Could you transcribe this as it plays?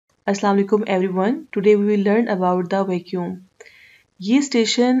अस्सलाम वालेकुम everyone. Today we will learn about the vacuum. ये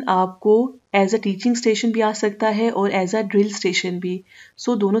स्टेशन आपको एज अ टीचिंग स्टेशन भी आ सकता है और एज अ ड्रिल स्टेशन भी।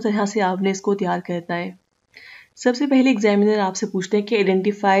 सो दोनों तरह से आपने इसको तैयार करना है। सबसे पहले एग्जामिनर आपसे पूछते हैं कि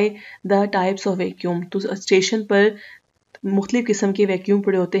identify the types of vacuum. तो स्टेशन पर मुख्तलिफ किस्म के वैक्यूम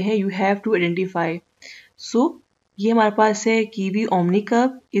पड़े होते हैं, यू हैव टू आइडेंटिफाई। सो ये हमारे पास है कीवी ओमनी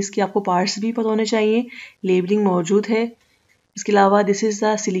कप। इसके आपको पार्ट्स भी पता होने चाहिए, लेबलिंग मौजूद है। इसके अलावा this is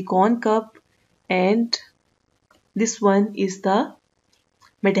the silicon cup and this one is the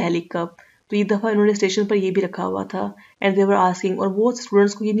metallic cup. तो ये दफ़ा इन्होंने स्टेशन पर ये भी रखा हुआ था एंड दे वर आस्किंग, और वो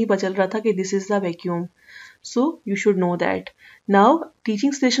स्टूडेंट्स को ये नहीं पता चल रहा था कि this is the vacuum. So you should know that. Now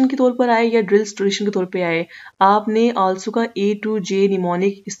teaching station के तौर पर आए या ड्रिल स्टेशन के तौर पे आए, आपने आल्सो का A to J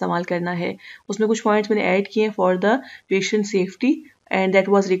निमोनिक इस्तेमाल करना है। उसमें कुछ पॉइंट्स मैंने ऐड किए हैं for the patient safety and that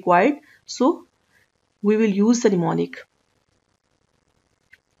was required. So we will use the mnemonic.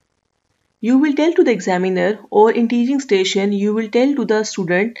 You will tell to the examiner, or in teaching station you will tell to the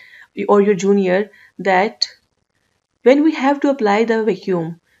student or your junior that when we have to apply the vacuum,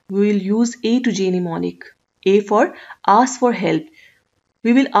 we will use A to J mnemonic. A for ask for help.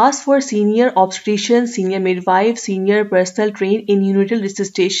 We will ask for senior obstetrician, senior midwife, senior personal trained in neonatal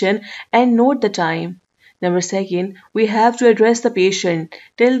resuscitation and note the time. Number second, we have to address the patient,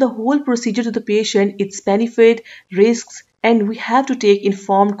 tell the whole procedure to the patient, its benefit, risks, and we have to take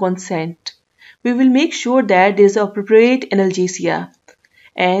informed consent. We will make sure that there is appropriate analgesia,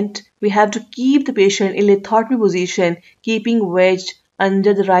 and we have to keep the patient in lithotomy position, keeping wedged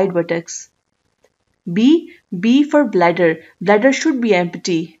under the right buttocks. B for bladder. Bladder should be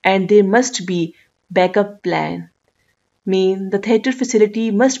empty and there must be backup plan. Mean the theater facility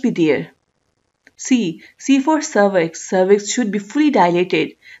must be there. C for cervix. Cervix should be fully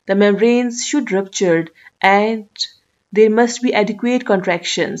dilated. The membranes should ruptured and there must be adequate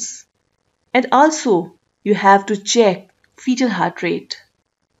contractions. And also, you have to check fetal heart rate.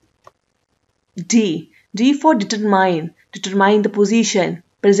 D for determine. Determine the position,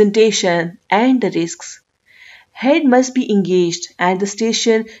 presentation, and the risks. Head must be engaged and the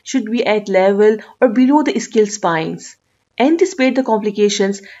station should be at level or below the ischial spines. Anticipate the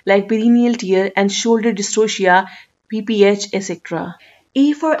complications like perineal tear and shoulder dystocia, PPH, etc. E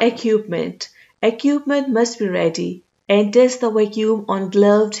for equipment. Equipment must be ready and test the vacuum on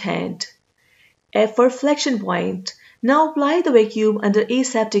gloved hand. F for flexion point. Now apply the vacuum under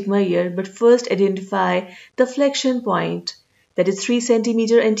aseptic measure, but first identify the flexion point, that is 3 cm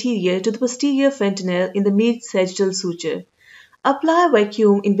anterior to the posterior fontanelle in the mid-sagittal suture. Apply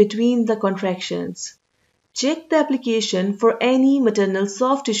vacuum in between the contractions. Check the application for any maternal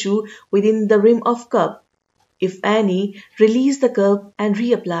soft tissue within the rim of cup. If any, release the cup and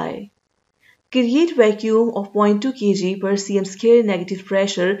reapply. Create vacuum of 0.2 kg per cm square negative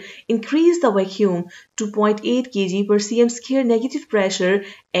pressure. Increase the vacuum to 0.8 kg per cm square negative pressure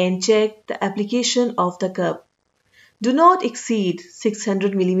and check the application of the cup. Do not exceed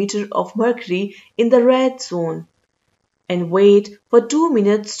 600 mm of mercury in the red zone and wait for 2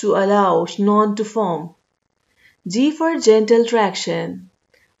 minutes to allow none to form. G for gentle traction.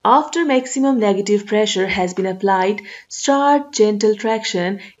 After maximum negative pressure has been applied, start gentle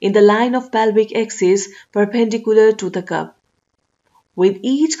traction in the line of pelvic axis perpendicular to the cup. With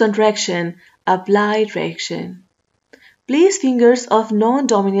each contraction, apply traction. Place fingers of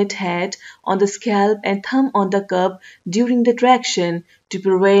non-dominant head on the scalp and thumb on the cup during the traction to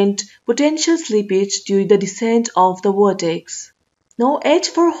prevent potential slippage during the descent of the vertex. Now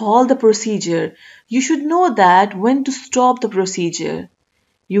H for halt the procedure. You should know that when to stop the procedure.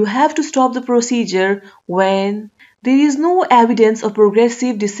 You have to stop the procedure when there is no evidence of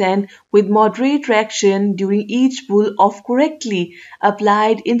progressive descent with moderate traction during each pull of correctly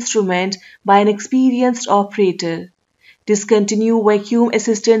applied instrument by an experienced operator. Discontinue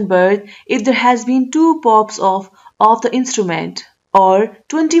vacuum-assisted birth if there has been 2 pops of the instrument or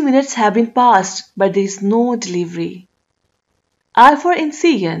 20 minutes have been passed but there is no delivery. R for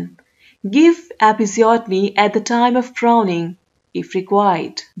incision. Give episiotomy at the time of crowning, if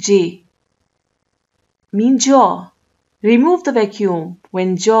required. J. Mean jaw. Remove the vacuum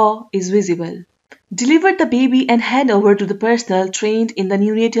when jaw is visible. Deliver the baby and hand over to the personnel trained in the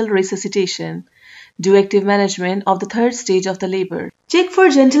neonatal resuscitation. Do active management of the 3rd stage of the labor. Check for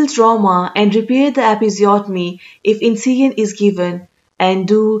gentle trauma and repair the episiotomy if incision is given, and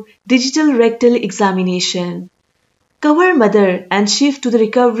do digital rectal examination. Cover mother and shift to the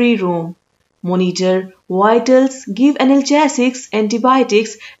recovery room. Monitor vitals, give analgesics,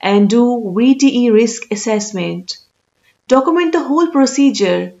 antibiotics, and do VTE risk assessment. Document the whole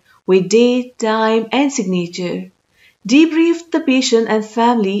procedure with date, time, and signature. Debrief the patient and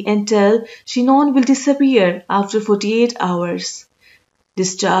family and tell Chinon will disappear after 48 hours.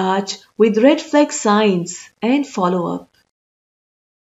 Discharge with red flag signs and follow up.